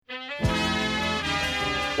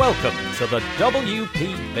Welcome to the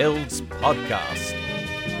WP Builds podcast,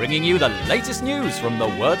 bringing you the latest news from the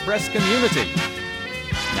WordPress community.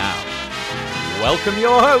 Now, welcome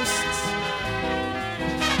your hosts,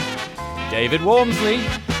 David Wormsley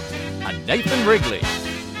and Nathan Wrigley.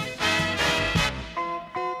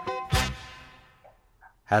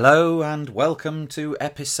 Hello and welcome to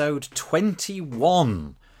episode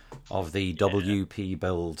 21 of the WP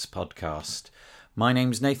Builds podcast. My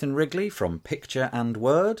name's Nathan Wrigley from Picture and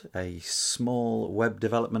Word, a small web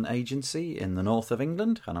development agency in the north of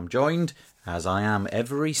England, and I'm joined, as I am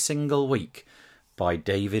every single week, by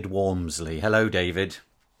David Wormsley. Hello, David.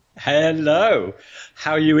 Hello.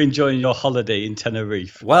 How are you enjoying your holiday in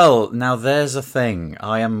Tenerife? Well, now there's a thing.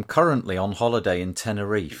 I am currently on holiday in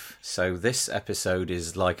Tenerife, so this episode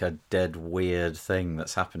is like a dead weird thing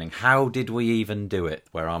that's happening. How did we even do it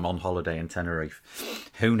where I'm on holiday in Tenerife?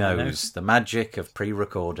 Who knows? The magic of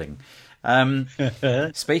pre-recording.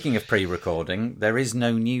 Speaking of pre-recording, there is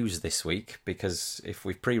no news this week because if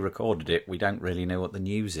we've pre-recorded it, we don't really know what the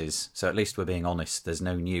news is. So at least we're being honest, there's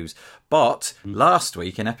no news. But last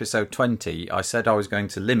week in episode 20, I said I was going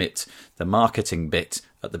to limit the marketing bit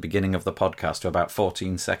at the beginning of the podcast to about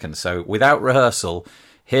 14 seconds. So without rehearsal,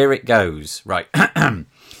 here it goes. Right.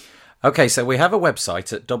 Okay, so we have a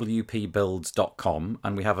website at wpbuilds.com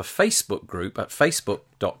and we have a Facebook group at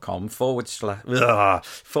facebook.com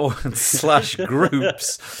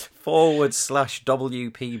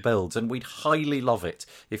 /groups/WP Builds. And we'd highly love it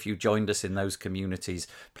if you joined us in those communities.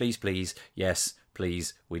 Please, please, yes,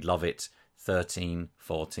 please, we'd love it. 13,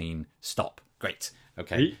 14, stop. Great.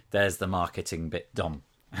 Okay, there's the marketing bit done.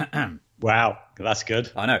 Wow, that's good.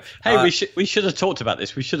 I know. Hey, we should have talked about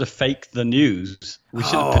this. We should have faked the news. We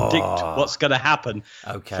should have predict what's going to happen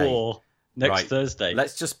for next Thursday.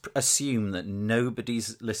 Let's just assume that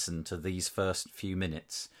nobody's listened to these first few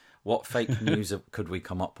minutes. What fake news could we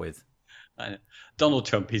come up with? Donald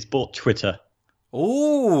Trump, he's bought Twitter.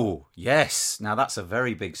 Oh, yes. Now, that's a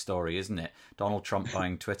very big story, isn't it? Donald Trump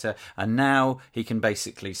buying Twitter. And now he can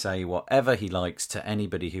basically say whatever he likes to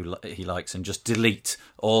anybody who he likes and just delete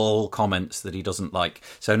all comments that he doesn't like.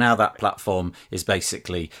 So now that platform is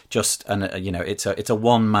basically just, it's a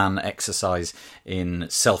one-man exercise in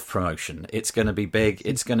self-promotion. It's going to be big.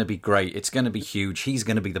 It's going to be great. It's going to be huge. He's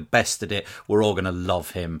going to be the best at it. We're all going to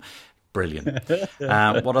love him. Brilliant.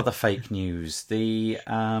 What other fake news? The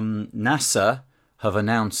NASA have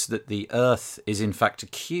announced that the Earth is in fact a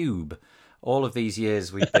cube. All of these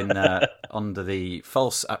years we've been under the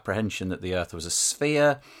false apprehension that the Earth was a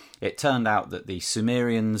sphere. It turned out that the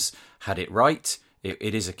Sumerians had it right.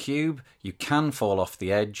 It is a cube. You can fall off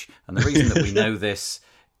the edge. And the reason that we know this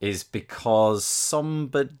is because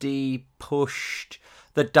somebody pushed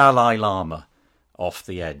the Dalai Lama off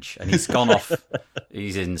the edge and he's gone off.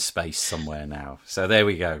 He's in space somewhere now. So there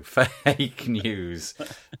we go. Fake news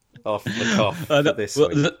off the cuff this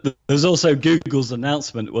week. There's also Google's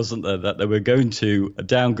announcement, wasn't there, that they were going to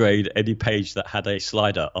downgrade any page that had a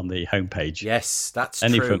slider on the homepage. Yes, that's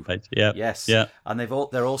any true. front page. Yeah. Yes. Yeah. And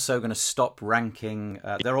they're also going to stop ranking.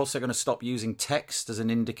 They're also going to stop using text as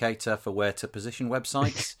an indicator for where to position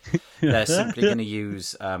websites. They're simply going to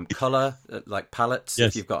use color, like palettes. Yes.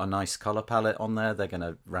 If you've got a nice color palette on there, they're going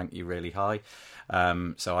to rank you really high.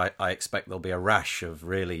 So I expect there'll be a rash of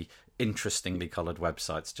really interestingly coloured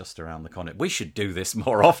websites just around the corner. We should do this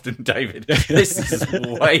more often, David. This is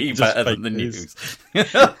way better than the news.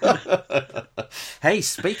 Hey,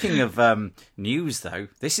 speaking of news, though,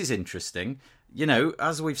 this is interesting. You know,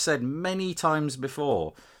 as we've said many times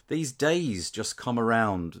before, these days just come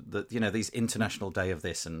around, that these International Day of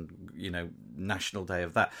this and, National Day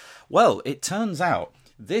of that. Well, it turns out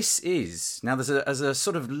this is... Now, there's a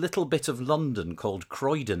sort of little bit of London called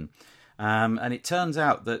Croydon. And it turns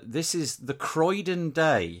out that this is the Croydon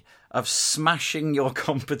Day of smashing your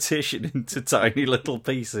competition into tiny little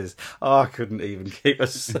pieces. Oh, I couldn't even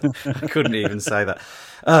say that.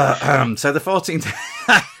 So the 14th...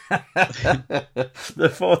 the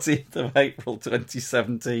 14th of April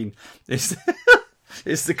 2017 is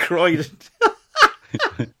the Croydon...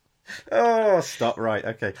 Oh, stop. Right,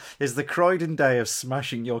 okay. Is the Croydon Day of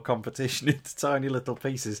smashing your competition into tiny little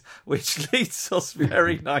pieces, which leads us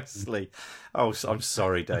very nicely. Oh, I'm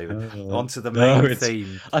sorry, David. Onto the main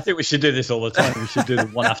theme. I think we should do this all the time. We should do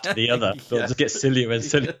them one after the other. They'll just get sillier and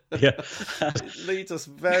sillier. Yeah. Leads us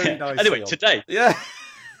very nicely. Anyway, today. Yeah.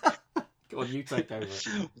 Go on, you take over.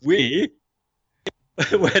 We're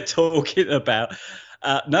talking about...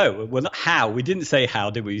 no, well, not how. We didn't say how,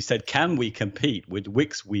 did we? We said, can we compete with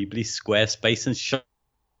Wix, Weebly, SquareSpace, and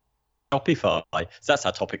Shopify. So that's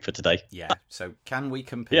our topic for today. Yeah. So can we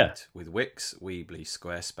compete with Wix, Weebly,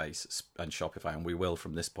 Squarespace, and Shopify? And we will,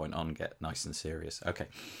 from this point on, get nice and serious. Okay.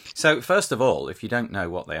 So first of all, if you don't know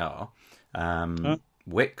what they are,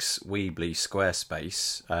 Wix, Weebly,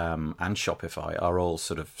 Squarespace, and Shopify are all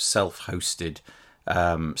sort of self-hosted,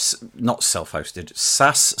 not self-hosted,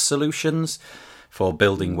 SaaS solutions for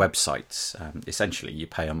building websites. Essentially, you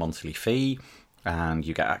pay a monthly fee, and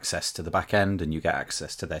you get access to the back end, and you get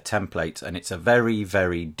access to their template, and it's a very,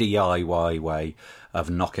 very DIY way of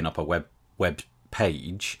knocking up a web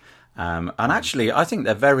page. And actually, I think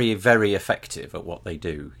they're very, very effective at what they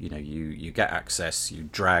do. You know, you get access, you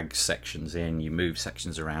drag sections in, you move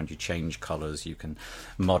sections around, you change colours, you can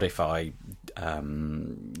modify,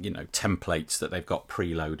 templates that they've got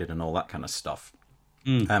preloaded and all that kind of stuff.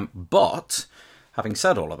 But having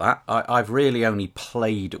said all of that, I've really only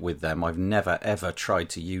played with them. I've never, ever tried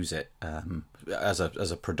to use it as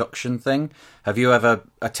a production thing. Have you ever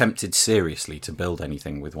attempted seriously to build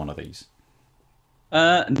anything with one of these?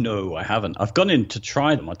 No, I haven't. I've gone in to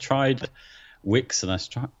try them. I tried Wix and I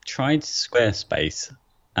tried Squarespace.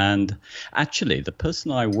 And actually, the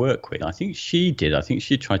person I work with, I think she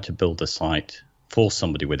tried to build a site for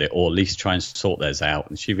somebody with it, or at least try and sort theirs out.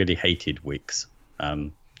 And she really hated Wix.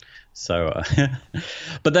 But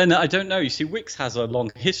then I don't know. You see, Wix has a long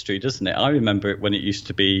history, doesn't it? I remember it when it used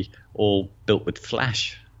to be all built with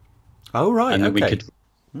Flash. Oh, right. And okay. we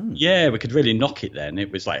could really knock it then. It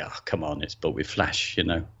was like, oh, come on, it's built with Flash, you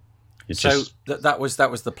know. That was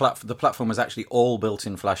the platform. The platform was actually all built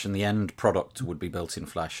in Flash, and the end product would be built in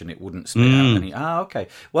Flash, and it wouldn't spit out any. Okay.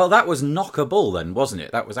 Well, that was knockable then, wasn't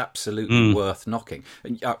it? That was absolutely worth knocking.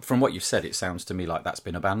 From what you've said, it sounds to me like that's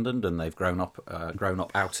been abandoned, and they've grown up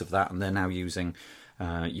out of that, and they're now using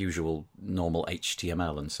usual normal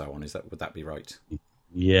HTML and so on. Would that be right?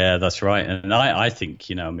 Yeah, that's right. And I think,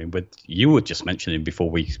 you were just mentioning before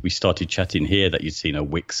we started chatting here that you'd seen a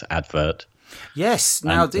Wix advert. Yes.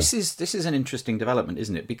 Now, this is an interesting development,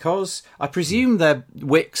 isn't it? Because I presume they're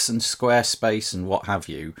Wix and Squarespace and what have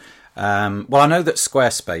you. Well, I know that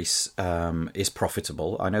Squarespace is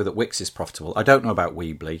profitable. I know that Wix is profitable. I don't know about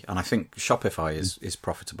Weebly, and I think Shopify is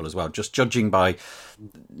profitable as well. Just judging by,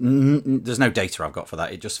 there's no data I've got for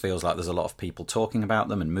that. It just feels like there's a lot of people talking about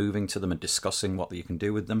them and moving to them and discussing what you can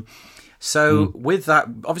do with them. So with that,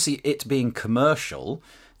 obviously it being commercial,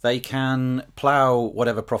 they can plough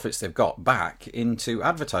whatever profits they've got back into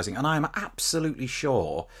advertising. And I'm absolutely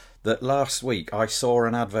sure that last week I saw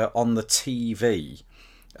an advert on the TV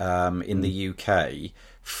in the UK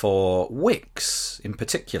for Wix in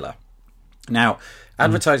particular. Now,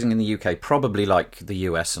 advertising in the UK, probably like the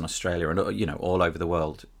US and Australia and all over the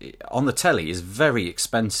world, on the telly is very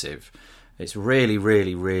expensive. It's really,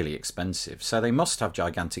 really, really expensive. So they must have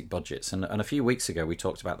gigantic budgets. And a few weeks ago, we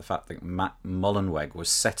talked about the fact that Matt Mullenweg was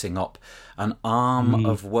setting up an arm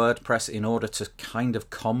of WordPress in order to kind of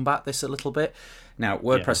combat this a little bit. Now,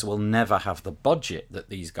 WordPress will never have the budget that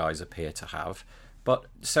these guys appear to have. But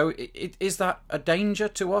so is that a danger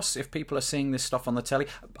to us if people are seeing this stuff on the telly?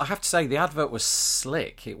 I have to say the advert was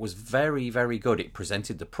slick. It was very, very good. It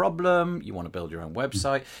presented the problem. You want to build your own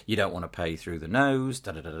website. You don't want to pay through the nose.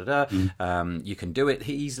 You can do it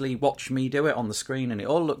easily. Watch me do it on the screen, and it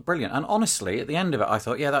all looked brilliant. And honestly, at the end of it, I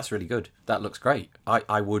thought, yeah, that's really good. That looks great.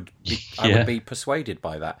 I would be persuaded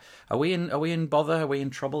by that. Are we in bother? Are we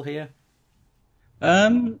in trouble here?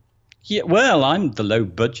 Yeah, well, I'm the low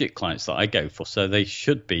budget clients that I go for, so they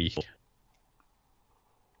should be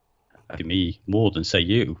giving me more than say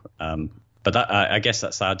you. But I guess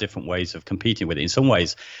that's our different ways of competing with it. In some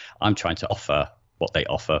ways, I'm trying to offer what they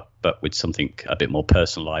offer, but with something a bit more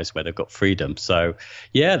personalized where they've got freedom. So,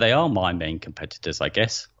 yeah, they are my main competitors, I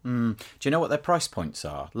guess. Do you know what their price points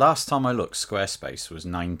are? Last time I looked, Squarespace was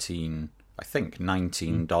 $19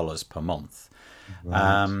 per month.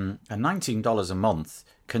 Right. And $19 a month,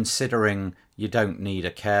 considering you don't need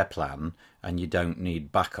a care plan and you don't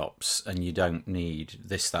need backups and you don't need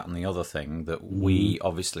this, that and the other thing that we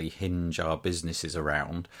obviously hinge our businesses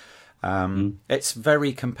around, it's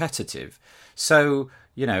very competitive. So,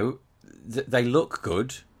 they look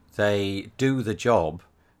good, they do the job,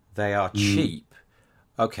 they are cheap.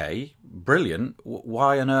 Okay, brilliant.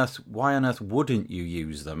 Why on earth wouldn't you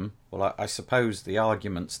use them? Well, I suppose the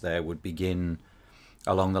arguments there would begin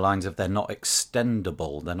along the lines of they're not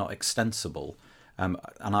extendable, they're not extensible. And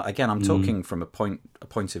I'm talking from a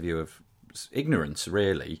point of view of ignorance,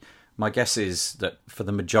 really. My guess is that for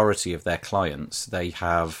the majority of their clients, they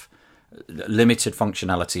have limited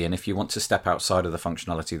functionality, and if you want to step outside of the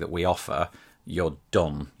functionality that we offer, you're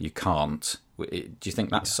done. You can't. Do you think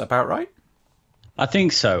that's about right? I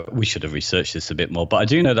think so. We should have researched this a bit more, but I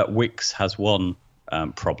do know that Wix has one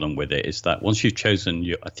problem with it, is that once you've chosen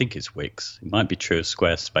I think it's Wix, it might be true of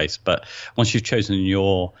Squarespace, but once you've chosen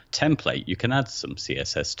your template, you can add some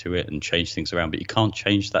CSS to it and change things around, but you can't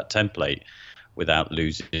change that template without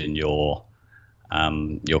losing your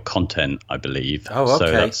content, I believe. Oh,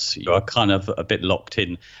 okay. So you're kind of a bit locked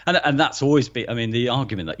in, and that's always been. I mean, the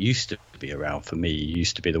argument that used to be around for me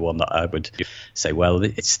used to be the one that I would say, well,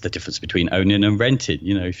 it's the difference between owning and renting.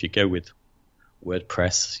 If you go with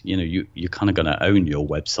WordPress, you're kind of going to own your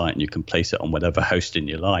website and you can place it on whatever hosting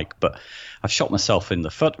you like. But I've shot myself in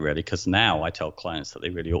the foot, really, because now I tell clients that they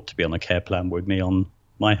really ought to be on a care plan with me on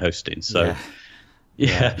my hosting. So.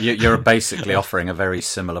 Yeah. You're basically offering a very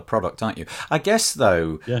similar product, aren't you? I guess,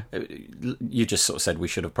 though, you just sort of said we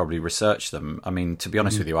should have probably researched them. I mean, to be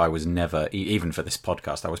honest with you, I was never, even for this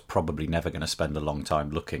podcast, I was probably never going to spend a long time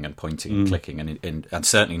looking and pointing and clicking and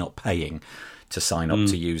certainly not paying to sign up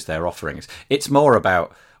to use their offerings. It's more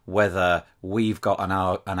about whether we've got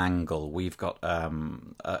an angle, we've got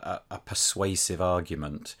a persuasive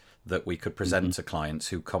argument that we could present to clients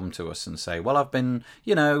who come to us and say, well, I've been,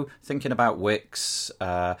 thinking about Wix,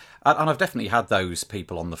 and I've definitely had those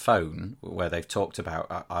people on the phone where they've talked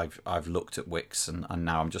about, I've looked at Wix and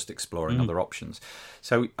now I'm just exploring other options.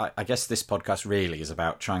 So I guess this podcast really is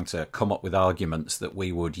about trying to come up with arguments that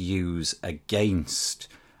we would use against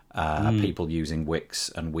people using Wix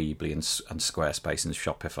and Weebly and Squarespace and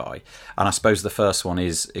Shopify. And I suppose the first one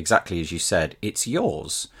is exactly as you said, it's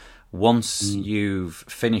yours. Once you've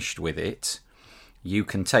finished with it, you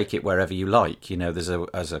can take it wherever you like.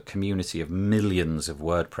 There's a community of millions of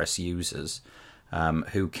WordPress users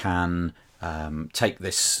who can take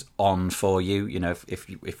this on for you.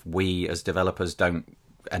 If we as developers don't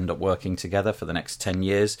end up working together for the next 10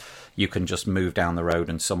 years, you can just move down the road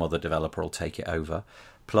and some other developer will take it over.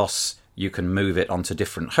 Plus, you can move it onto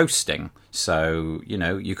different hosting. So,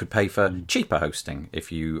 you could pay for cheaper hosting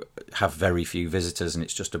if you have very few visitors and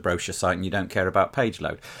it's just a brochure site and you don't care about page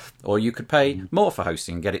load. Or you could pay more for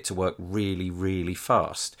hosting and get it to work really, really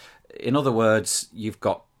fast. In other words, you've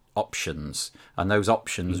got options, and those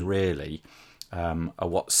options really are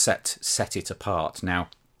what set it apart. Now,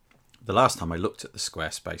 the last time I looked at the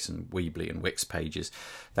Squarespace and Weebly and Wix pages,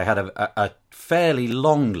 they had a fairly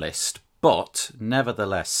long list, but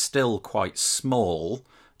nevertheless still quite small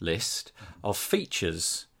list of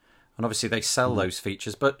features. And obviously they sell those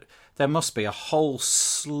features, but there must be a whole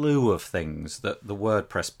slew of things that the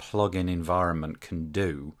WordPress plugin environment can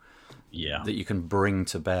do that you can bring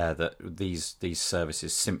to bear that these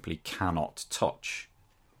services simply cannot touch.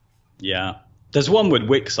 Yeah. There's one with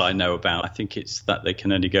Wix I know about. I think it's that they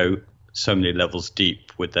can only go so many levels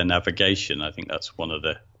deep with their navigation. I think that's one of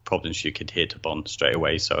the problems you could hit upon straight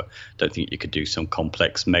away. So I don't think you could do some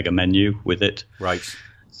complex mega menu with it. Right.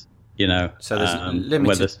 So there's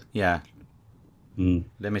limited,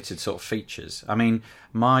 limited sort of features. I mean,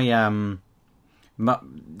 I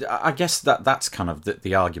guess that's kind of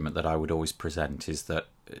the argument that I would always present is that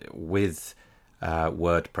with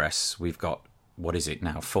WordPress, we've got, what is it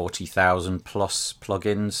now, 40,000 plus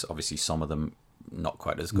plugins. Obviously, some of them not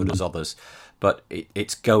quite as good as others, but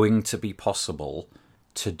it's going to be possible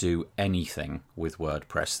to do anything with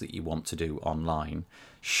WordPress that you want to do online,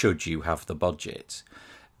 should you have the budget.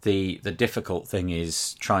 The difficult thing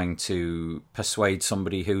is trying to persuade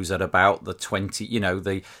somebody who's at about the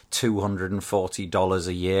the $240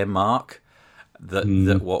 a year mark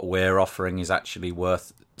that what we're offering is actually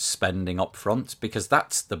worth spending up front, because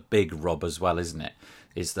that's the big rub as well, isn't it?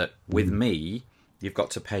 Is that with me, you've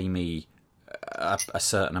got to pay me a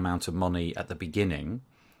certain amount of money at the beginning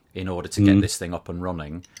in order to get this thing up and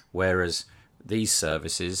running, whereas these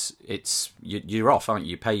services, you're off, aren't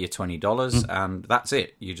you? You pay your $20 and that's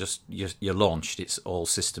it. You're launched. It's all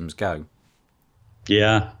systems go.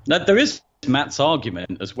 Yeah, there is Matt's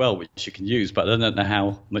argument as well, which you can use, but I don't know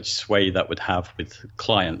how much sway that would have with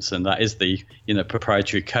clients, and that is the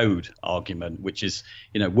proprietary code argument, which is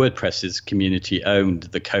WordPress is community owned.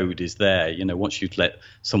 The code is there. Once you've let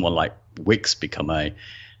someone like Wix become a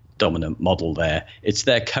dominant model there, it's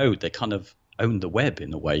their code. They kind of own the web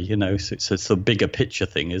in a way, so it's a bigger picture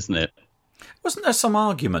thing, isn't it? Wasn't there some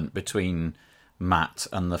argument between Matt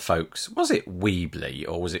and the folks, was it Weebly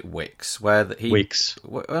or was it Wix, Wix,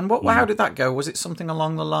 and how did that go? Was it something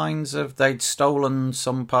along the lines of they'd stolen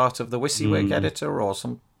some part of the WYSIWYG editor or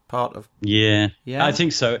some part of yeah I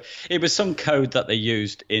think so. It was some code that they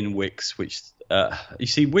used in Wix, which you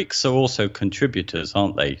see, Wix are also contributors,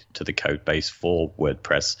 aren't they, to the code base for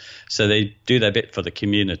WordPress? So they do their bit for the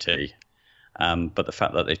community. But the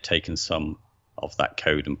fact that they've taken some of that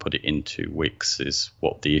code and put it into Wix is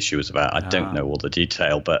what the issue is about. I don't know all the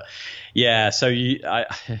detail, but yeah. So I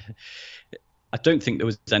don't think there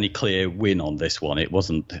was any clear win on this one. It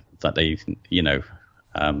wasn't that they,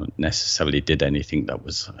 necessarily did anything that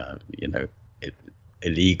was,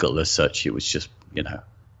 illegal as such. It was just, yeah,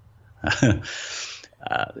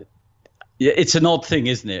 it's an odd thing,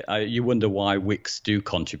 isn't it? You wonder why Wix do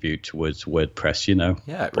contribute towards WordPress.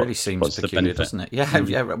 Yeah, it really seems peculiar, doesn't it? Yeah,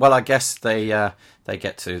 yeah. Well, I guess they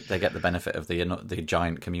get the benefit of the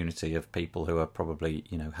giant community of people who are probably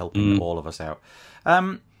helping all of us out.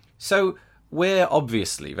 So we're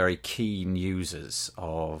obviously very keen users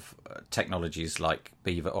of technologies like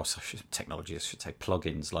Beaver, or technology, I should say,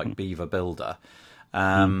 plugins like Beaver Builder,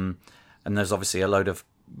 and there's obviously a load of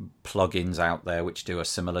plugins out there which do a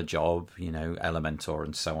similar job, Elementor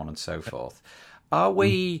and so on and so forth. Are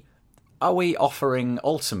we offering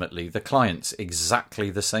ultimately the clients exactly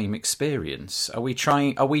the same experience? Are we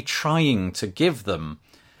trying to give them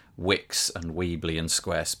Wix and Weebly and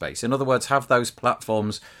SquareSpace? In other words, have those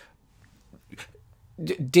platforms,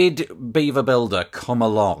 did Beaver Builder come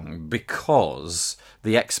along because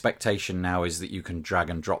the expectation now is that you can drag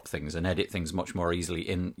and drop things and edit things much more easily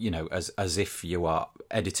as if you are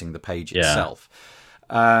editing the page itself?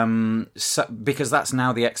 Because that's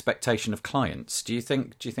now the expectation of clients. Do you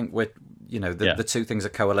think we're the two things are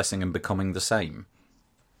coalescing and becoming the same?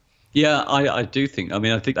 Yeah, I do think. I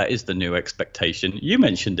mean, I think that is the new expectation. You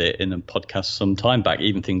mentioned it in a podcast some time back.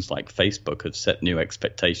 Even things like Facebook have set new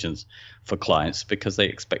expectations for clients because they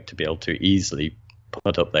expect to be able to easily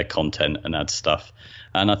put up their content and add stuff.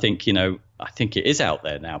 And I think, it is out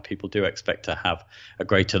there now. People do expect to have a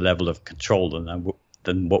greater level of control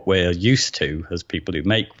than what we're used to as people who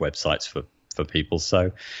make websites for people.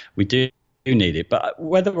 So we do need it. But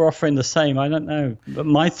whether we're offering the same, I don't know. But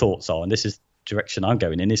my thoughts are, and this is direction I'm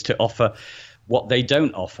going in, is to offer what they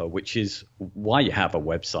don't offer, which is why you have a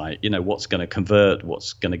website, what's going to convert,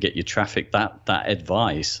 what's going to get you traffic. That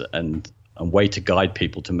advice and way to guide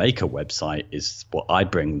people to make a website is what I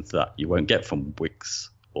bring that you won't get from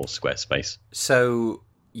Wix or SquareSpace. So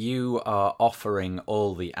you are offering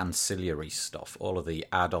all the ancillary stuff, all of the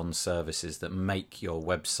add-on services that make your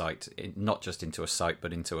website not just into a site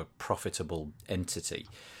but into a profitable entity.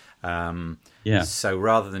 So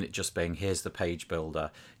rather than it just being here's the page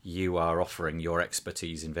builder, you are offering your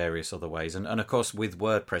expertise in various other ways, and of course with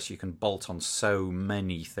WordPress you can bolt on so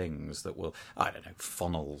many things that will,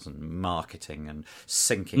 funnels and marketing and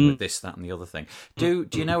syncing with this, that and the other thing. Do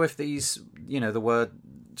you know if these, the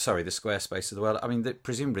Squarespace of the world, I mean,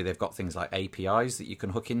 presumably they've got things like APIs that you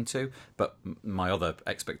can hook into, but my other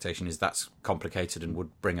expectation is that's complicated and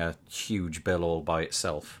would bring a huge bill all by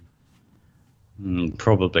itself.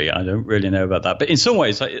 Probably. I don't really know about that. But in some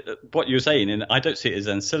ways, what you're saying, and I don't see it as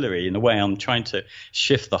ancillary. In a way, I'm trying to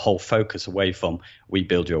shift the whole focus away from we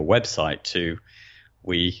build your website to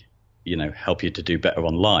we, help you to do better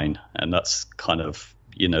online. And that's kind of,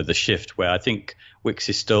 the shift where I think Wix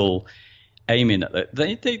is still aiming at that.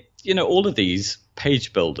 They all of these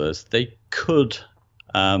page builders, they could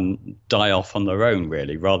die off on their own,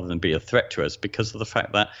 really, rather than be a threat to us, because of the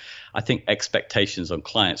fact that I think expectations on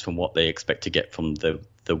clients from what they expect to get from the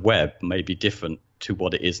web may be different to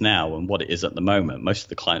what it is now and what it is at the moment. Most of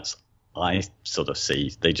the clients I sort of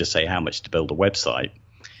see, they just say how much to build a website.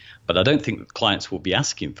 But I don't think that clients will be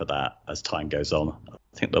asking for that as time goes on.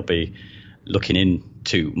 I think they'll be looking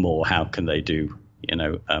into more how can they do,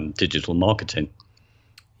 digital marketing.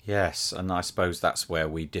 Yes, and I suppose that's where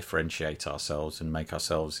we differentiate ourselves and make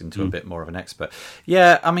ourselves into a bit more of an expert.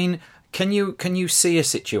 Yeah, I mean, can you see a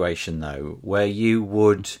situation though where you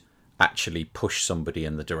would actually push somebody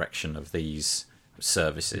in the direction of these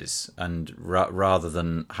services and rather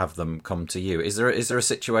than have them come to you? Is there a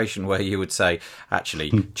situation where you would say,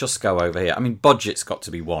 actually, just go over here? I mean, budget's got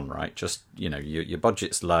to be one, right? Just, your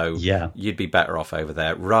budget's low. Yeah. You'd be better off over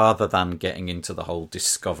there rather than getting into the whole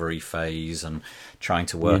discovery phase and trying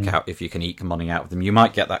to work out if you can eke money out of them. You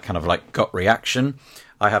might get that kind of like gut reaction.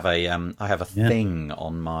 I have a thing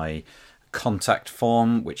on my contact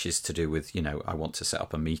form which is to do with I want to set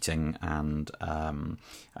up a meeting and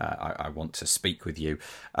I want to speak with you,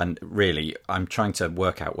 and really I'm trying to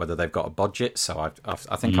work out whether they've got a budget. So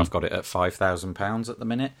I think I've got it at £5,000 at the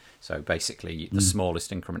minute. So basically the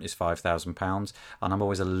smallest increment is £5,000, and I'm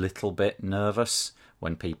always a little bit nervous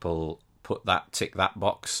when people tick that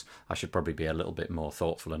box. I should probably be a little bit more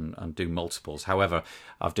thoughtful and do multiples. However,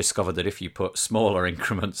 I've discovered that if you put smaller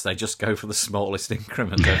increments, they just go for the smallest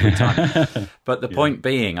increment every time. But the point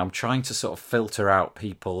being, I'm trying to sort of filter out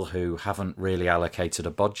people who haven't really allocated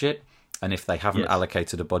a budget. And if they haven't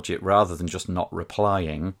allocated a budget, rather than just not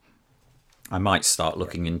replying, I might start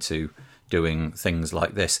looking into doing things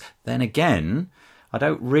like this. Then again, I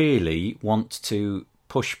don't really want to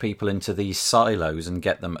push people into these silos and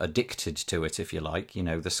get them addicted to it, if you like, the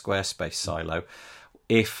Squarespace silo.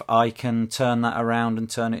 If I can turn that around and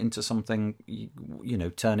turn it into something,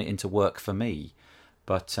 turn it into work for me.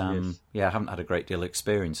 But I haven't had a great deal of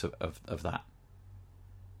experience of that.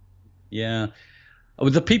 Yeah. Well,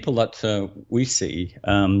 the people that we see,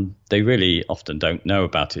 they really often don't know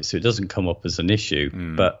about it, so it doesn't come up as an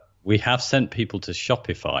issue. But we have sent people to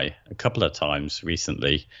Shopify a couple of times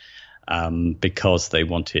recently because they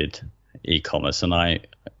wanted e-commerce. And I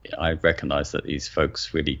recognize that these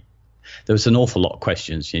folks really, there was an awful lot of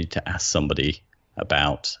questions you need to ask somebody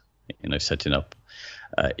about, setting up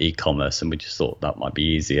e-commerce. And we just thought that might be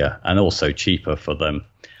easier and also cheaper for them.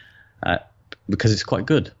 Because it's quite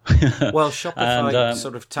good. Well, Shopify and,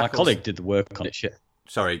 sort of tackles... My colleague did the work on it.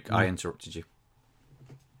 Sorry, I interrupted you.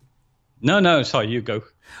 No, sorry, you go.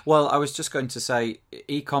 Well, I was just going to say,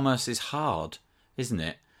 e-commerce is hard, isn't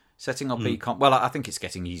it? Setting up e-commerce... Well, I think it's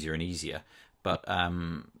getting easier and easier, but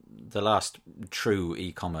the last true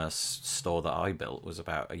e-commerce store that I built was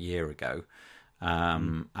about a year ago.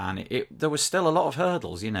 And there was still a lot of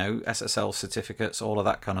hurdles, SSL certificates, all of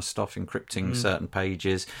that kind of stuff, encrypting certain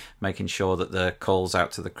pages, making sure that the calls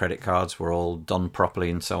out to the credit cards were all done properly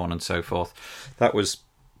and so on and so forth. That was,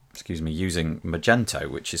 using Magento,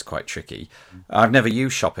 which is quite tricky. I've never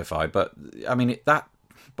used Shopify, but I mean, that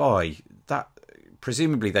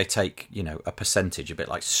presumably they take, a percentage, a bit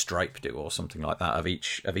like Stripe do or something like that, of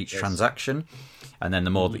each transaction. And then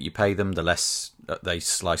the more that you pay them, the less they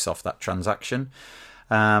slice off that transaction.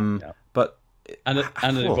 But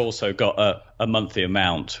they've also got a monthly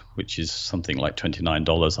amount, which is something like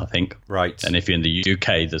 $29, I think. Right. And if you're in the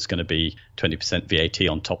UK, there's going to be 20% VAT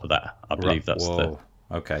on top of that. I believe that's the...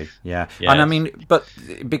 Okay, yeah. And I mean, but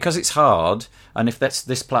because it's hard, and if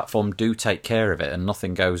this platform do take care of it and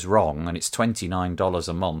nothing goes wrong, and it's $29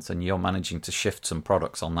 a month, and you're managing to shift some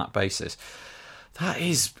products on that basis, that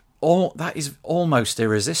is almost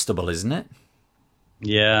irresistible, isn't it?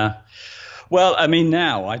 Yeah. Well, I mean,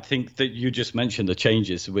 now I think that you just mentioned the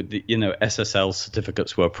changes with the, SSL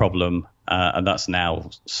certificates were a problem, and that's now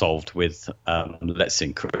solved with Let's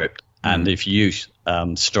Encrypt. And if you use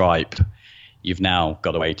Stripe, you've now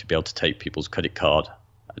got a way to be able to take people's credit card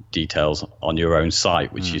details on your own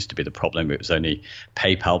site, which used to be the problem. It was only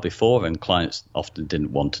PayPal before, and clients often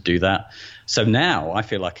didn't want to do that. So now I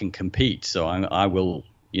feel I can compete. So I will,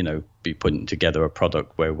 be putting together a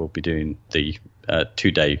product where we'll be doing the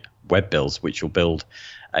 2-day web builds, which will build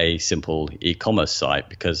a simple e-commerce site,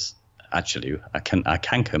 because actually I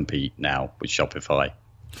can compete now with Shopify.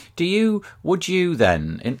 Would you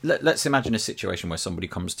then, let's imagine a situation where somebody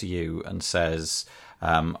comes to you and says,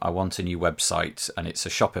 I want a new website, and it's a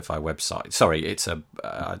Shopify website. Sorry,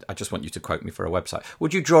 I just want you to quote me for a website.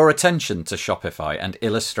 Would you draw attention to Shopify and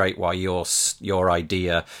illustrate why your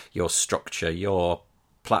idea, your structure, your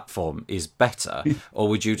platform is better? Or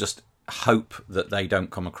would you just hope that they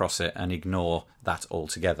don't come across it and ignore that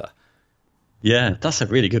altogether? Yeah, that's a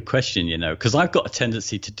really good question, because I've got a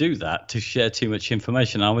tendency to do that, to share too much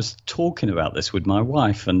information. I was talking about this with my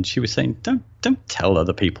wife, and she was saying, don't tell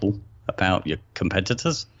other people about your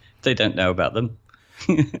competitors. They don't know about them.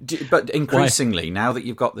 But increasingly, now that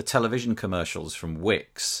you've got the television commercials from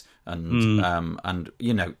Wix, and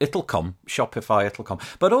it'll come, Shopify, it'll come.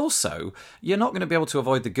 But also, you're not going to be able to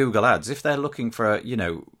avoid the Google ads. If they're looking for,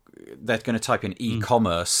 they're going to type in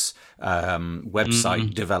e-commerce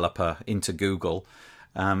website developer into Google.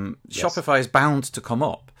 Shopify is bound to come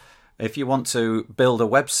up. If you want to build a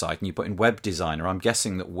website and you put in web designer, I'm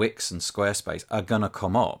guessing that Wix and Squarespace are going to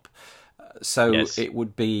come up. So I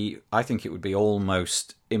think it would be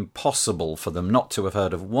almost impossible for them not to have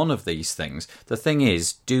heard of one of these things. The thing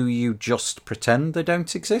is, do you just pretend they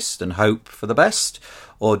don't exist and hope for the best?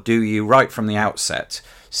 Or do you, right from the outset,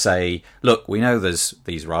 say, look, we know there's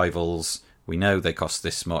these rivals, we know they cost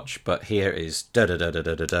this much, but here is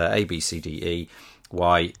da-da-da-da-da-da, A, B, C, D, E,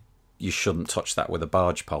 why you shouldn't touch that with a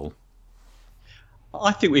barge pole?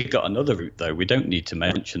 I think we've got another route, though. We don't need to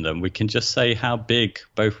mention them. We can just say how big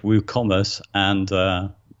both WooCommerce and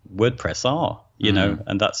WordPress are,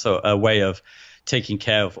 and that's a way of taking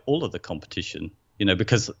care of all of the competition,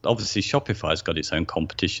 because obviously Shopify's got its own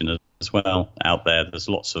competition as well out there. There's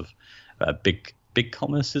lots of big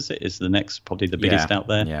commerce, is the next, probably the biggest out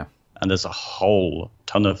there. Yeah. And there's a whole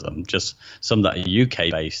ton of them, just some that are UK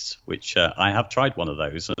based, which I have tried one of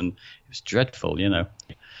those, and it was dreadful,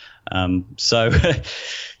 So,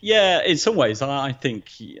 in some ways, I think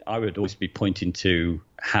I would always be pointing to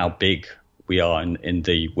how big we are in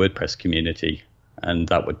the WordPress community. and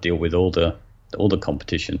that would deal with all the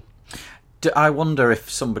competition. I wonder if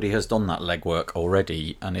somebody has done that legwork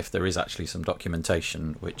already, and if there is actually some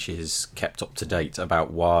documentation which is kept up to date about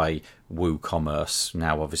why WooCommerce,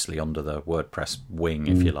 now obviously under the WordPress wing,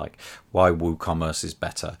 if you like, why WooCommerce is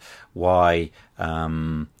better, why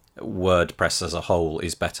WordPress as a whole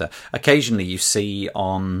is better. Occasionally you see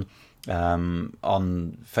on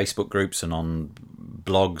Facebook groups and on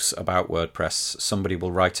blogs about WordPress, somebody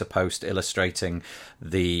will write a post illustrating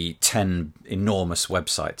the 10 enormous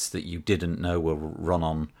websites that you didn't know were run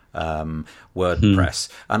on WordPress.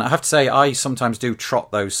 And I have to say, I sometimes do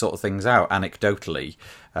trot those sort of things out anecdotally.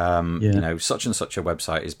 You know, such and such a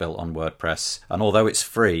website is built on WordPress, and although it's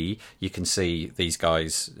free, you can see these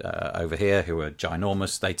guys over here who are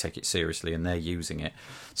ginormous. They take it seriously and they're using it.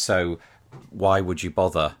 So why would you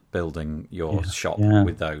bother building your shop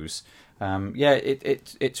with those?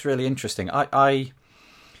 It's really interesting. I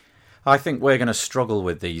think we're going to struggle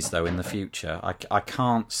with these though in the future. I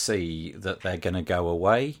can't see that they're going to go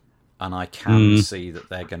away, and I can see that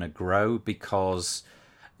they're going to grow, because,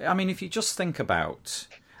 I mean, if you just think about,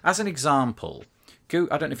 as an example,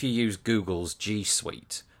 I don't know if you use Google's G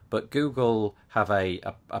Suite, but Google have a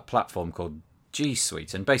platform called G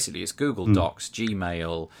Suite, and basically it's Google Docs,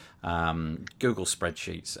 Gmail, Google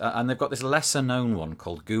Spreadsheets, and they've got this lesser known one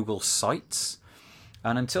called Google Sites,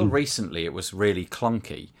 and until recently it was really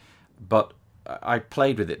clunky, but I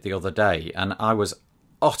played with it the other day and I was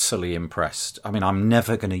utterly impressed. I mean, I'm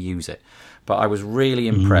never going to use it, but I was really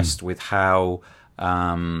impressed with how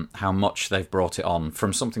much they've brought it on,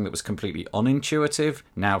 from something that was completely unintuitive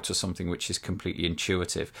now to something which is completely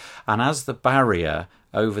intuitive. And as the barrier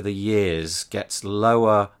over the years gets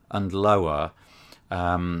lower and lower,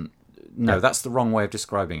 that's the wrong way of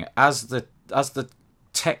describing it. As the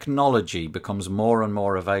technology becomes more and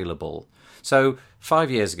more available. So 5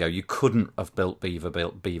 years ago, you couldn't have built Beaver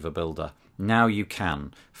Builder. Now you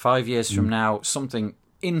can. 5 years from now, something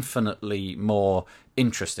infinitely more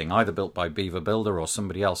interesting, either built by Beaver Builder or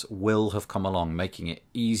somebody else, will have come along, making it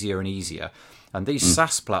easier and easier. And these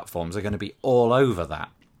SaaS platforms are going to be all over that.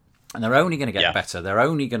 And they're only going to get better. They're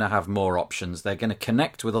only going to have more options. They're going to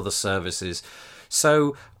connect with other services.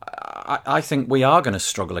 So I think we are going to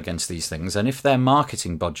struggle against these things. And if their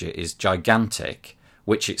marketing budget is gigantic,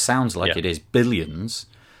 which it sounds like it is, billions,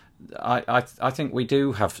 I think we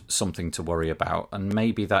do have something to worry about. And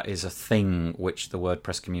maybe that is a thing which the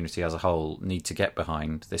WordPress community as a whole need to get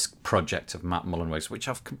behind, this project of Matt Mullenweg's, which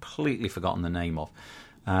I've completely forgotten the name of,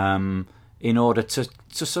 in order to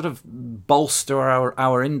sort of bolster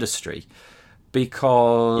our industry.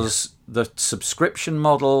 Because the subscription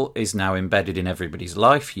model is now embedded in everybody's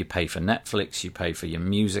life. You pay for Netflix, you pay for your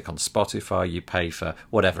music on Spotify, you pay for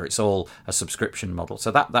whatever. It's all a subscription model. So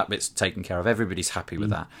that bit's taken care of. Everybody's happy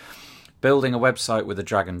with that. Building a website with a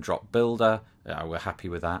drag and drop builder, we're happy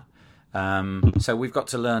with that. So we've got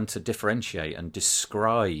to learn to differentiate and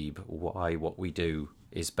describe why what we do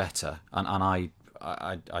is better. And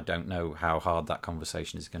I don't know how hard that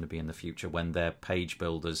conversation is going to be in the future when their page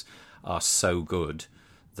builders are so good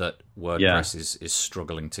that WordPress is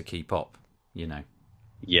struggling to keep up, you know.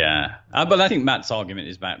 Yeah, but I think Matt's argument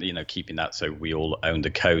is about, keeping that so we all own the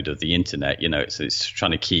code of the internet. It's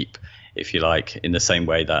trying to keep, if you like, in the same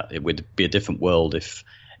way that it would be a different world if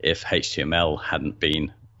HTML hadn't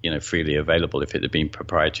been freely available. If it had been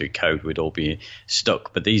proprietary code, we'd all be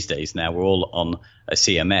stuck. But these days now we're all on a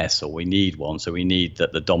CMS, or we need one. So we need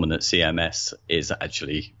that the dominant CMS is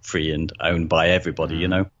actually free and owned by everybody,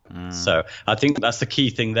 So I think that's the key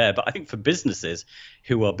thing there. But I think for businesses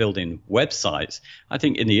who are building websites, I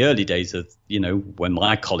think in the early days of, when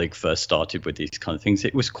my colleague first started with these kind of things,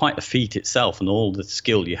 it was quite a feat itself, and all the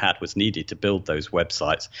skill you had was needed to build those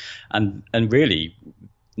websites. And really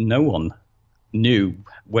no one knew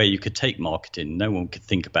where you could take marketing. No one could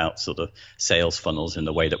think about sort of sales funnels in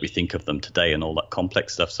the way that we think of them today and all that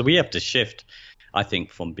complex stuff. So we have to shift, I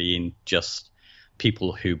think, from being just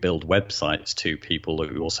people who build websites to people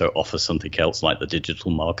who also offer something else like the digital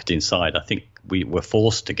marketing side. I think we were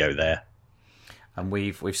forced to go there. And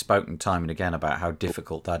we've spoken time and again about how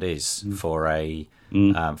difficult that is for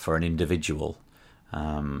for an individual.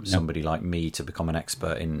 Somebody like me to become an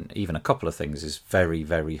expert in even a couple of things is very,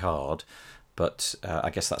 very hard. But I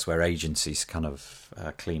guess that's where agencies kind of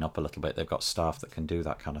clean up a little bit. They've got staff that can do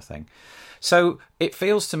that kind of thing. So it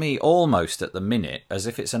feels to me almost at the minute as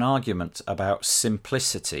if it's an argument about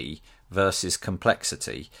simplicity versus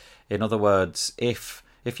complexity. In other words, if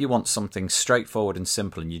you want something straightforward and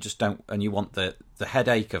simple, and you just don't, and you want the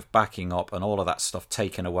headache of backing up and all of that stuff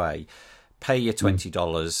taken away, pay your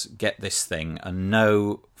 $20, get this thing, and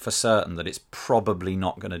know for certain that it's probably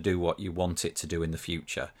not going to do what you want it to do in the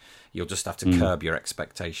future. You'll just have to curb your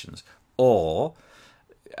expectations. Or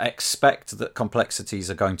expect that complexities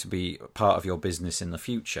are going to be part of your business in the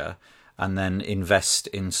future, and then invest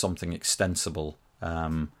in something extensible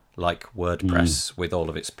like WordPress with all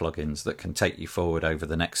of its plugins that can take you forward over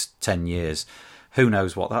the next 10 years. Who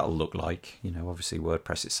knows what that'll look like? Obviously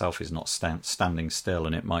WordPress itself is not standing still,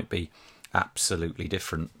 and it might be absolutely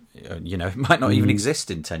different. It might not even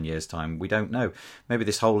exist in 10 years' time. We don't know. Maybe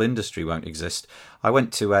this whole industry won't exist. I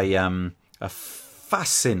went to a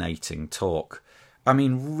fascinating talk. I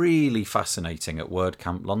mean, really fascinating, at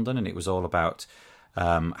WordCamp London, and it was all about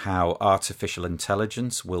how artificial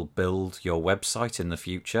intelligence will build your website in the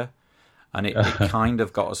future. And it kind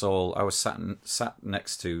of got us all. I was sat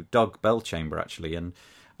next to Doug Bellchamber, actually, and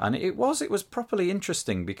it was properly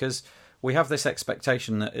interesting, because we have this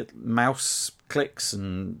expectation that mouse clicks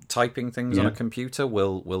and typing things on a computer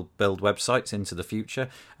will build websites into the future.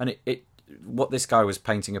 And what this guy was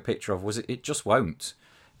painting a picture of was it just won't.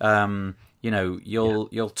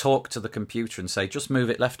 You'll talk to the computer and say, just move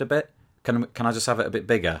it left a bit. Can I just have it a bit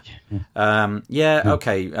bigger?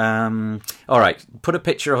 Okay. All right. Put a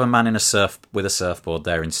picture of a man with a surfboard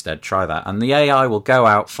there instead. Try that. And the AI will go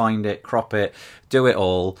out, find it, crop it, do it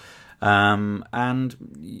all. And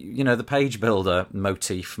the page builder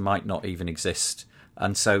motif might not even exist.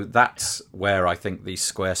 And so that's where I think these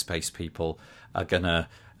Squarespace people are going to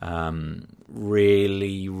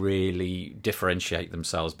really, really differentiate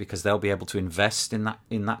themselves, because they'll be able to invest in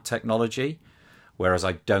that technology. Whereas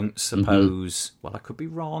I don't suppose, well, I could be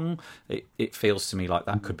wrong. It feels to me like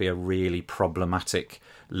that could be a really problematic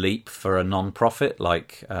leap for a non-profit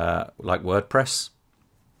like WordPress.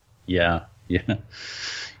 Yeah.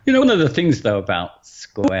 One of the things, though, about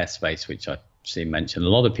Squarespace, which I've seen mentioned, a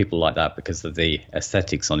lot of people like that because of the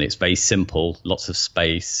aesthetics on it. It's very simple, lots of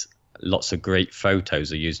space, lots of great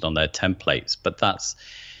photos are used on their templates. But that's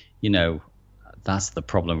the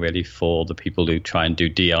problem really for the people who try and do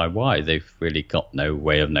DIY. They've really got no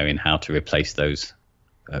way of knowing how to replace those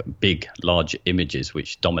big, large images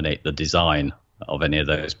which dominate the design of any of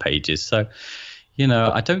those pages. So,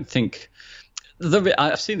 I don't think...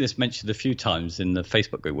 I've seen this mentioned a few times in the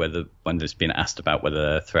Facebook group when there's been asked about whether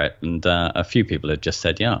they're a threat, and a few people have just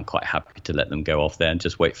said, I'm quite happy to let them go off there and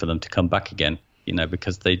just wait for them to come back again,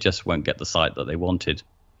 because they just won't get the site that they wanted.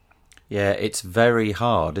 Yeah, it's very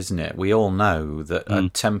hard, isn't it? We all know that a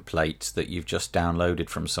template that you've just downloaded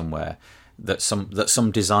from somewhere, that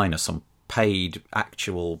some designer, some paid,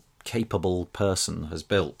 actual, capable person has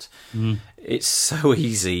built. It's so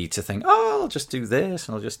easy to think, I'll just do this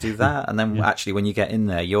and I'll just do that. And then actually when you get in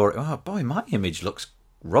there, my image looks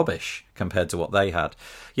rubbish compared to what they had.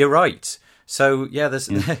 You're right. So, there's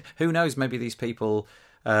who knows, maybe these people...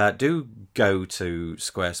 do go to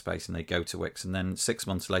Squarespace and they go to Wix, and then 6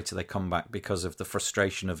 months later they come back because of the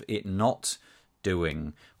frustration of it not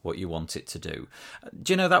doing what you want it to do.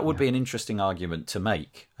 Do you know, that would be an interesting argument to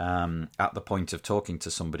make at the point of talking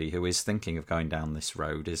to somebody who is thinking of going down this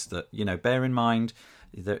road, is that, bear in mind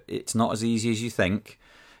that it's not as easy as you think.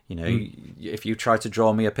 If you try to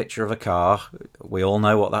draw me a picture of a car, we all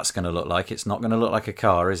know what that's going to look like. It's not going to look like a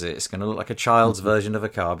car, is it? It's going to look like a child's version of a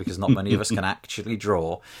car, because not many of us can actually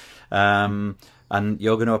draw. And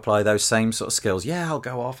you're going to apply those same sort of skills. I'll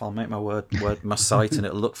go off. I'll make my site and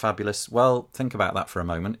it'll look fabulous. Well, think about that for a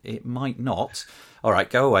moment. It might not. All right,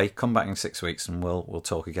 go away. Come back in 6 weeks and we'll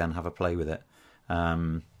talk again. Have a play with it.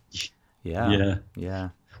 Yeah.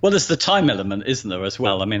 Well, there's the time element, isn't there, as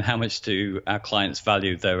well? I mean, how much do our clients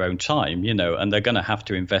value their own time, and they're going to have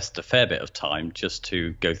to invest a fair bit of time just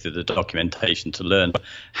to go through the documentation to learn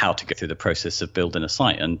how to go through the process of building a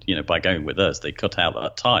site. And, by going with us, they cut out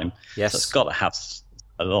that time. Yes. So it's got to have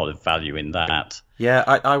a lot of value in that. Yeah,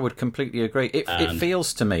 I would completely agree. It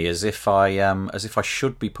feels to me as if I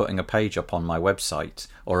should be putting a page up on my website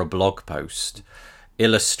or a blog post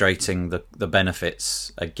illustrating the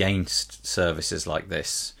benefits against services like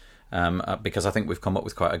this, because I think we've come up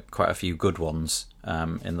with quite a few good ones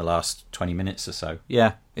in the last 20 minutes or so.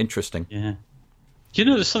 Yeah, interesting. Yeah. Do you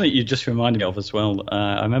know, there's something you just reminded me of as well.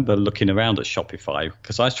 I remember looking around at Shopify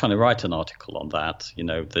because I was trying to write an article on that,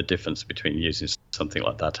 the difference between using something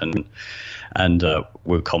like that and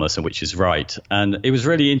WooCommerce, and which is right. And it was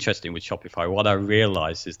really interesting with Shopify. What I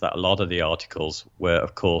realized is that a lot of the articles were,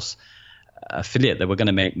 of course, affiliate. They were going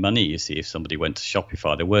to make money, you see, if somebody went to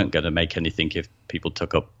Shopify. They weren't going to make anything if people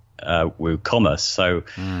took up WooCommerce. So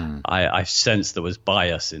I sensed there was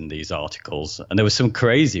bias in these articles, and there were some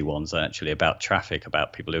crazy ones actually about traffic,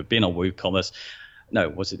 about people who have been on WooCommerce. No,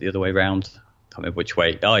 was it the other way around? remember which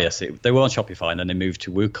way. Oh yes, they were on Shopify, and then they moved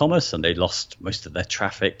to WooCommerce, and they lost most of their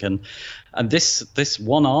traffic. And this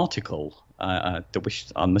one article, I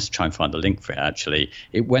must try and find the link for it. Actually,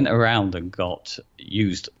 it went around and got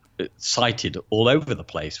cited all over the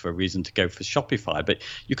place for a reason to go for Shopify. But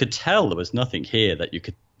you could tell there was nothing here that you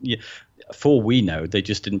could. For all we know, they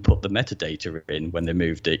just didn't put the metadata in when they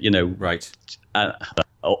moved it. Right.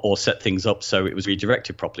 Or set things up so it was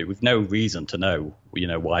redirected properly, with no reason to know,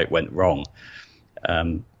 why it went wrong.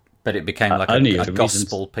 But it became like a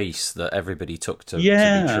gospel piece that everybody took to be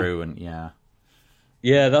true, and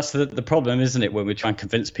Yeah, that's the problem, isn't it? When we try and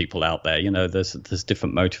convince people out there, there's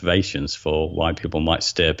different motivations for why people might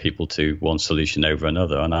steer people to one solution over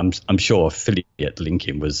another, and I'm sure affiliate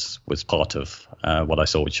linking was part of what I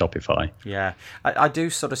saw with Shopify. Yeah, I do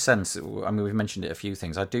sort of sense. I mean, we've mentioned it a few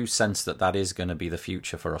things. I do sense that is going to be the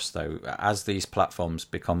future for us, though, as these platforms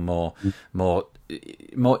become more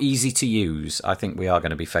easy to use. I think we are going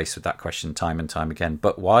to be faced with that question time and time again.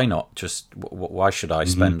 But why not? Just why should I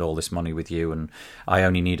spend all this money with you? And I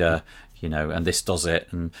only need and this does it.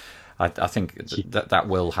 And I think that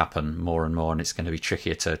will happen more and more, and it's going to be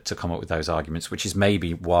trickier to come up with those arguments, which is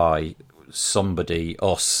maybe why somebody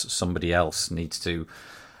else needs to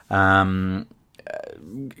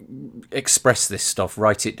express this stuff,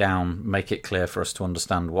 write it down, make it clear for us to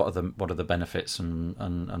understand what are the benefits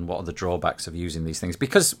and what are the drawbacks of using these things,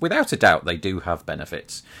 because without a doubt they do have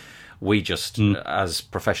benefits. We just, as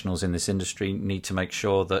professionals in this industry, need to make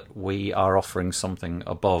sure that we are offering something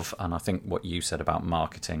above. And I think what you said about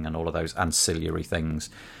marketing and all of those ancillary things,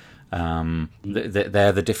 they're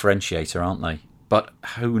the differentiator, aren't they? But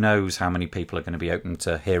who knows how many people are going to be open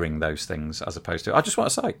to hearing those things, as opposed to, I just want a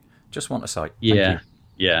site. Yeah.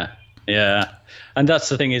 And that's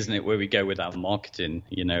the thing, isn't it, where we go with our marketing,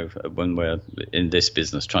 when we're in this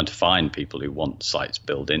business trying to find people who want sites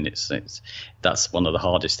building, that's one of the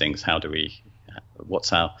hardest things.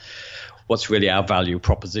 What's really our value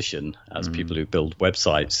proposition as people who build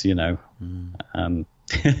websites,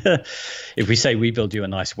 if we say we build you a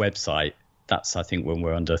nice website, that's, I think, when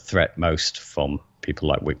we're under threat most from people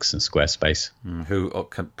like Wix and Squarespace. Who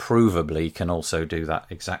provably can also do that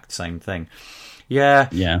exact same thing. Yeah.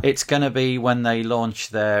 It's going to be when they launch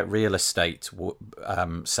their real estate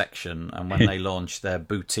section, and when they launch their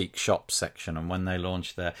boutique shop section, and when they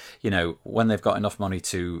launch their, when they've got enough money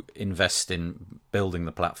to invest in building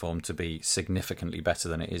the platform to be significantly better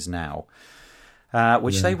than it is now,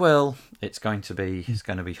 which they will. It's going to be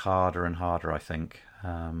harder and harder, I think.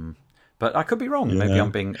 But I could be wrong. Maybe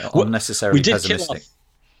I'm being unnecessarily pessimistic.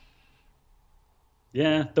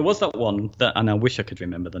 Yeah, there was that one, and I wish I could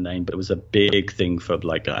remember the name, but it was a big thing for,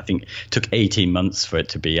 I think it took 18 months for it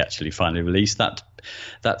to be actually finally released.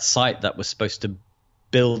 That site that was supposed to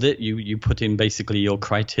build it, you put in basically your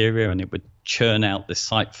criteria, and it would churn out this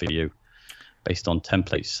site for you based on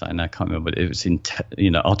templates. And I can't remember, it was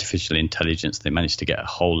artificial intelligence. They managed to get a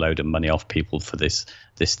whole load of money off people for this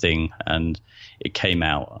thing, and it came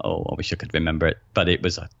out. Oh, I wish I could remember it, but it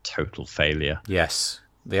was a total failure. Yes.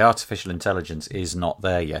 The artificial intelligence is not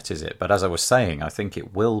there yet, is it? But as I was saying, I think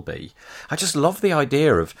it will be. I just love the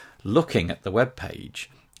idea of looking at the web page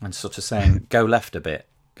and sort of saying, go left a bit,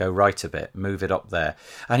 go right a bit, move it up there.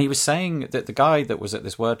 And he was saying that the guy that was at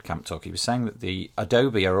this WordCamp talk, he was saying that the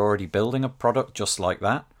Adobe are already building a product just like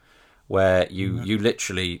that, where you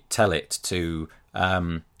literally tell it to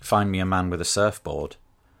find me a man with a surfboard.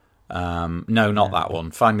 No, not that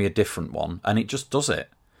one. Find me a different one. And it just does it.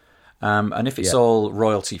 And if it's all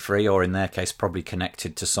royalty free, or in their case probably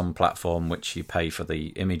connected to some platform which you pay for the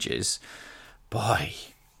images, boy,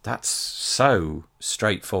 that's so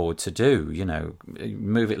straightforward to do.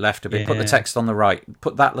 Move it left a bit, put the text on the right,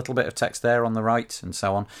 put that little bit of text there on the right, and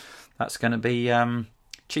so on. That's going to be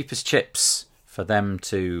cheap as chips for them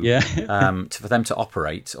to for them to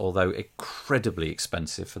operate, although incredibly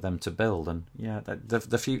expensive for them to build. And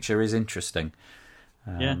the future is interesting.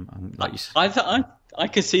 I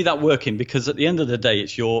can see that working, because at the end of the day,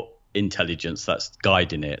 it's your intelligence that's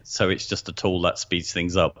guiding it. So it's just a tool that speeds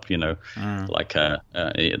things up, like a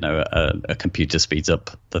computer speeds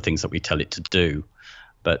up the things that we tell it to do.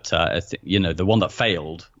 But the one that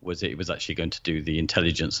failed was it was actually going to do the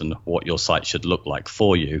intelligence and what your site should look like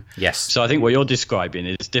for you. Yes. So I think what you're describing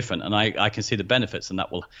is different, and I can see the benefits, and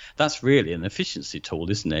that's really an efficiency tool,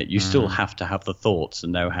 isn't it? You still have to have the thoughts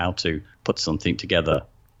and know how to put something together.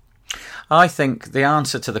 I think the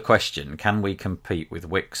answer to the question, can we compete with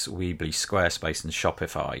Wix, Weebly, Squarespace and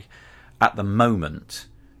Shopify at the moment,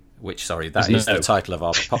 that is the title of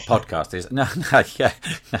our podcast, is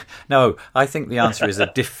no, I think the answer is a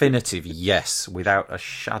definitive yes, without a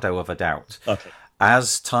shadow of a doubt. Okay.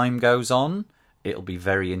 As time goes on, it'll be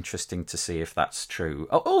very interesting to see if that's true.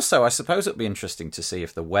 Also, I suppose it'll be interesting to see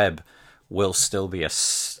if the web will still be a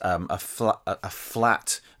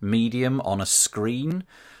flat medium on a screen,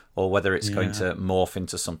 or whether it's going to morph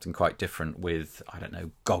into something quite different with, I don't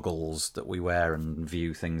know, goggles that we wear and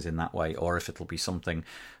view things in that way, or if it'll be something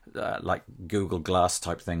like Google Glass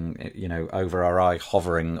type thing, you know, over our eye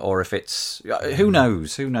hovering, or if it's, who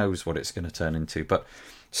knows what it's going to turn into. But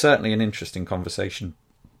certainly an interesting conversation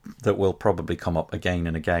that will probably come up again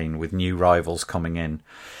and again with new rivals coming in.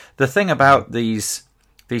 The thing about these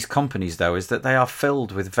companies, though, is that they are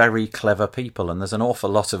filled with very clever people, and there's an awful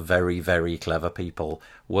lot of very, very clever people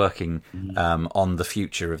working on the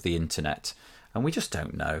future of the internet, and we just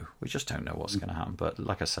don't know. We just don't know what's going to happen. But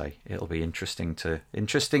like I say, it'll be interesting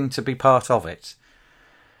to be part of it.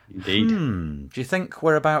 Indeed. Do you think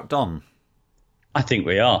we're about done? I think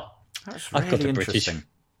we are. That's really interesting.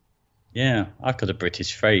 I've got a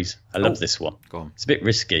British phrase. I love this one. Go on. It's a bit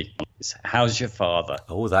risky. It's "How's your father?"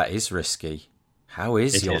 Oh, that is risky. How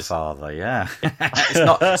is your father? Yeah,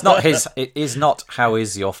 it's not his. It is not how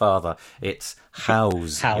is your father. It's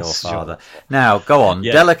how's your father. Now, go on.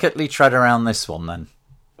 Yeah. Delicately tread around this one, then.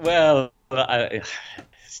 Well,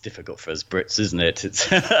 it's difficult for us Brits, isn't it? It's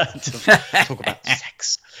to talk about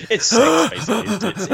sex. It's sex, basically.